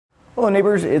Hello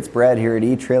neighbors, it's Brad here at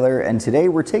eTrailer, and today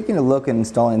we're taking a look at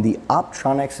installing the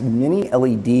Optronics Mini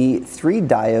LED 3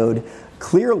 diode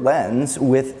clear lens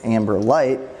with amber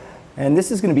light. And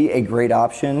this is going to be a great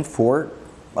option for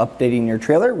updating your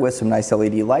trailer with some nice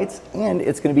LED lights, and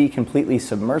it's going to be completely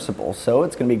submersible, so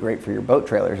it's going to be great for your boat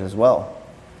trailers as well.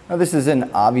 Now this is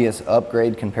an obvious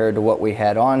upgrade compared to what we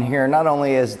had on here. Not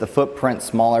only is the footprint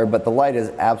smaller, but the light is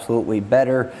absolutely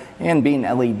better, and being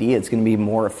LED, it's going to be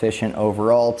more efficient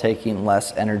overall, taking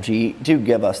less energy to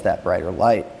give us that brighter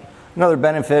light. Another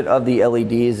benefit of the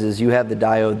LEDs is you have the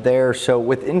diode there, so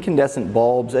with incandescent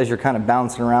bulbs, as you're kind of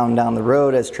bouncing around down the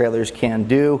road, as trailers can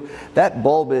do, that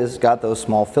bulb has got those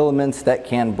small filaments that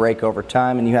can break over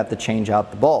time and you have to change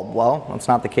out the bulb. Well, that's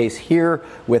not the case here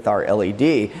with our LED.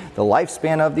 The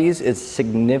lifespan of these is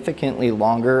significantly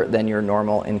longer than your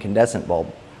normal incandescent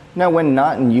bulb. Now when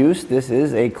not in use, this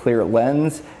is a clear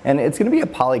lens, and it's going to be a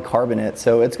polycarbonate,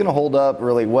 so it's going to hold up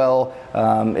really well.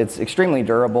 It's extremely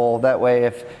durable. That way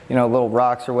if little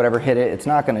rocks or whatever hit it, it's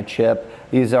not going to chip.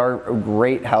 These are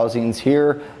great housings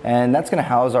here, and that's going to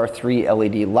house our 3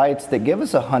 LED lights that give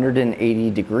us 180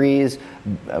 degrees,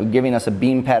 giving us a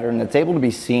beam pattern that's able to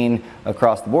be seen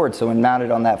across the board. So when mounted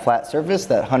on that flat surface,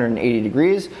 that 180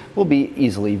 degrees will be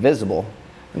easily visible.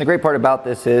 And the great part about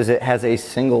this is it has a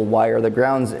single wire. The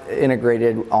ground's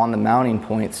integrated on the mounting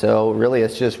point, so really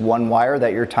it's just one wire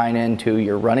that you're tying into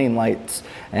your running lights.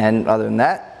 And other than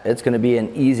that, it's going to be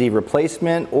an easy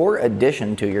replacement or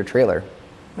addition to your trailer.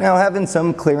 Now having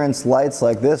some clearance lights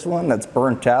like this one that's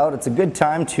burnt out, it's a good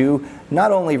time to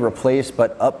not only replace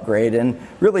but upgrade, and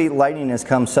really lighting has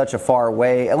come such a far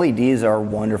way. LEDs are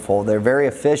wonderful. They're very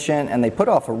efficient and they put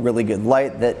off a really good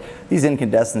light that these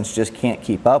incandescents just can't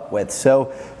keep up with.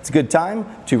 So it's a good time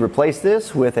to replace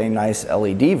this with a nice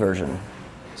LED version.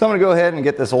 So I'm going to go ahead and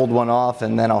get this old one off,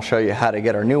 and then I'll show you how to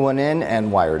get our new one in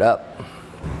and wire it up.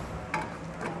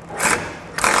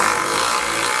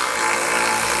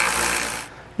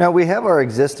 Now we have our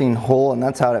existing hole, and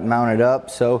that's how it mounted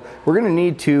up, so we're going to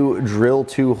need to drill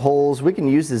 2 holes. We can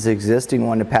use this existing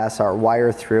one to pass our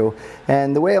wire through,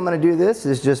 and the way I'm going to do this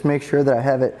is just make sure that I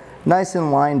have it nice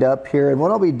and lined up here. And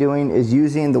what I'll be doing is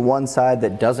using the one side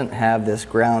that doesn't have this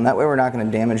ground. That way we're not going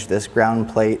to damage this ground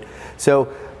plate. So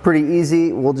pretty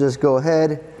easy. We'll just go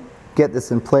ahead, get this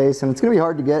in place, and it's going to be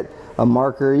hard to get a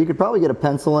marker. You could probably get a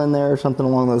pencil in there or something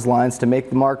along those lines to make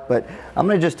the mark, but I'm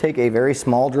going to just take a very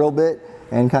small drill bit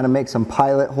and kind of make some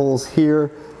pilot holes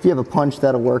here. If you have a punch,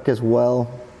 that'll work as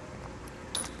well.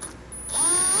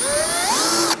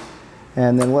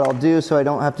 And then what I'll do, so I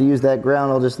don't have to use that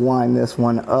ground, I'll just line this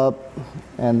one up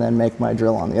and then make my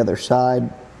drill on the other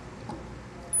side.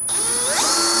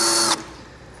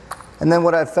 And then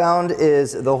what I've found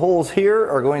is the holes here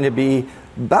are going to be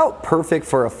about perfect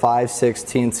for a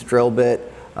 5/16 drill bit.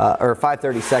 Or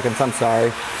 5/32, I'm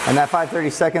sorry, and that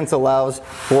 5/32 allows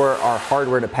for our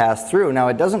hardware to pass through. Now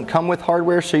it doesn't come with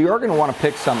hardware, so you are going to want to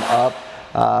pick some up.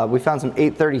 We found some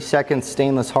 8/32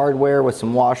 stainless hardware with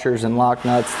some washers and lock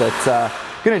nuts that's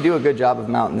going to do a good job of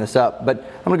mounting this up. But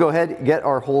I'm going to go ahead and get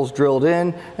our holes drilled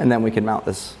in, and then we can mount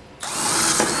this.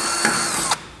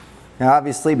 Now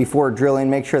obviously before drilling,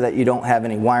 make sure that you don't have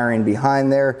any wiring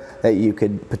behind there that you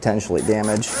could potentially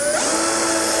damage.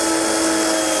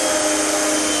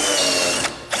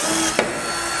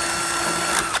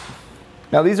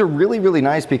 Now these are really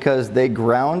nice because they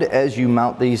ground as you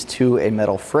mount these to a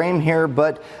metal frame here,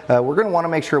 but we're going to want to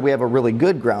make sure we have a really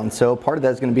good ground. So part of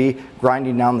that is going to be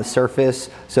grinding down the surface.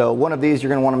 So one of these you're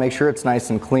going to want to make sure it's nice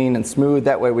and clean and smooth.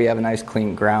 That way we have a nice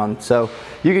clean ground. So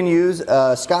you can use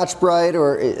Scotch-Brite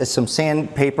or some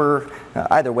sandpaper.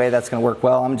 Either way that's going to work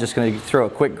well. I'm just going to throw a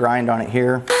quick grind on it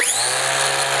here.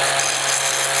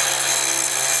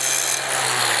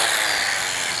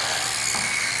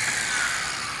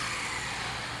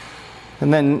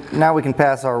 And then now we can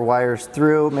pass our wires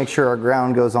through, make sure our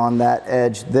ground goes on that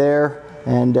edge there.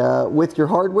 And with your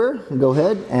hardware, go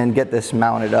ahead and get this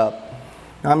mounted up.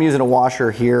 Now I'm using a washer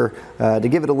here to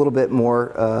give it a little bit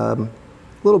more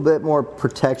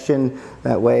protection.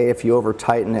 That way if you over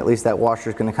tighten, at least that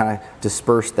washer is going to kind of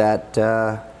disperse that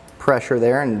pressure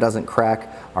there and it doesn't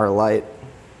crack our light.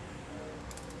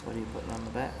 What are you putting on the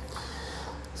back?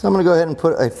 So I'm going to go ahead and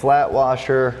put a flat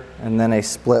washer and then a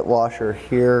split washer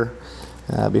here.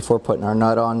 Before putting our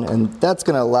nut on, and that's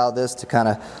going to allow this to kind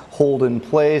of hold in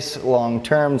place long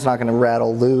term. It's not going to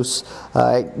rattle loose.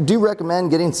 I do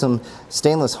recommend getting some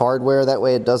stainless hardware, that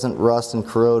way it doesn't rust and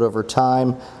corrode over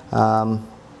time, and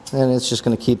it's just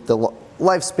going to keep the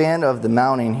lifespan of the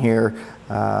mounting here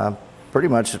pretty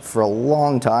much for a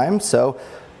long time. So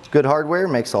good hardware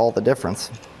makes all the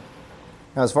difference.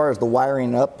 Now, as far as the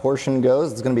wiring up portion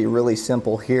goes, it's going to be really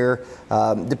simple here.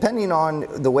 Depending on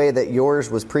the way that yours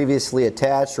was previously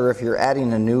attached, or if you're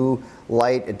adding a new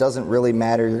light, it doesn't really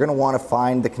matter. You're going to want to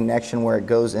find the connection where it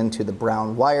goes into the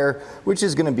brown wire, which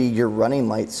is going to be your running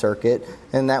light circuit.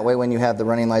 And that way, when you have the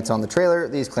running lights on the trailer,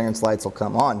 these clearance lights will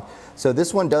come on. So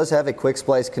this one does have a quick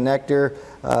splice connector.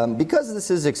 Because this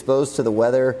is exposed to the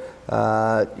weather,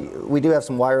 we do have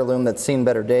some wire loom that's seen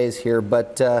better days here,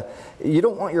 but you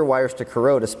don't want your wires to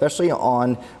corrode, especially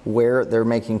on where they're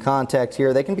making contact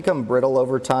here. They can become brittle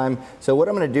over time. So what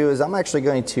I'm going to do is I'm actually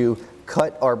going to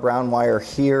cut our brown wire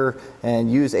here and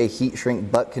use a heat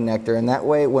shrink butt connector, and that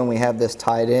way when we have this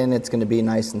tied in, it's going to be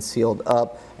nice and sealed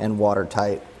up and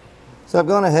watertight. So I've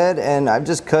gone ahead and I've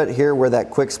just cut here where that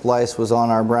quick splice was on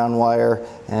our brown wire,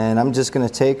 and I'm just going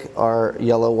to take our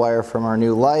yellow wire from our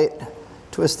new light,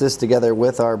 twist this together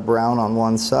with our brown on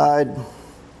one side,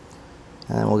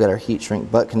 and we'll get our heat shrink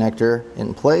butt connector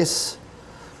in place.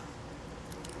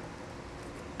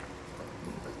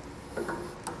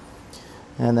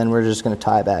 And then we're just going to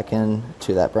tie back in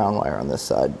to that brown wire on this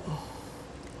side.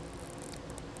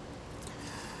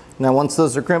 Now once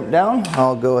those are crimped down,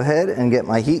 I'll go ahead and get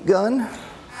my heat gun.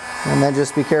 And then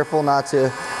just be careful not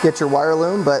to get your wire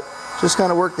loom, but just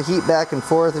kind of work the heat back and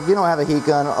forth. If you don't have a heat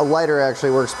gun, a lighter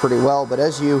actually works pretty well, but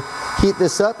as you heat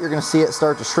this up, you're going to see it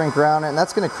start to shrink around it, and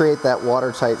that's going to create that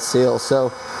watertight seal.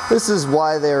 So this is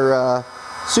why they're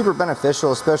super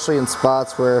beneficial, especially in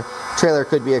spots where trailer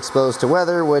could be exposed to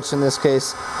weather, which in this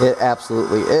case it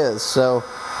absolutely is. So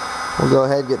we'll go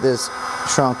ahead and get this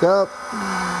shrunk up.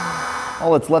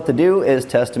 All it's left to do is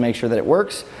test to make sure that it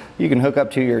works. You can hook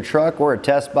up to your truck or a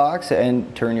test box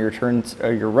and turn your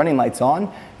running lights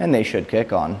on, and they should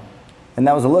kick on. And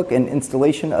that was a look and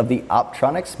installation of the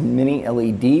Optronics Mini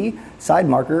LED side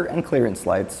marker and clearance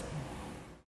lights.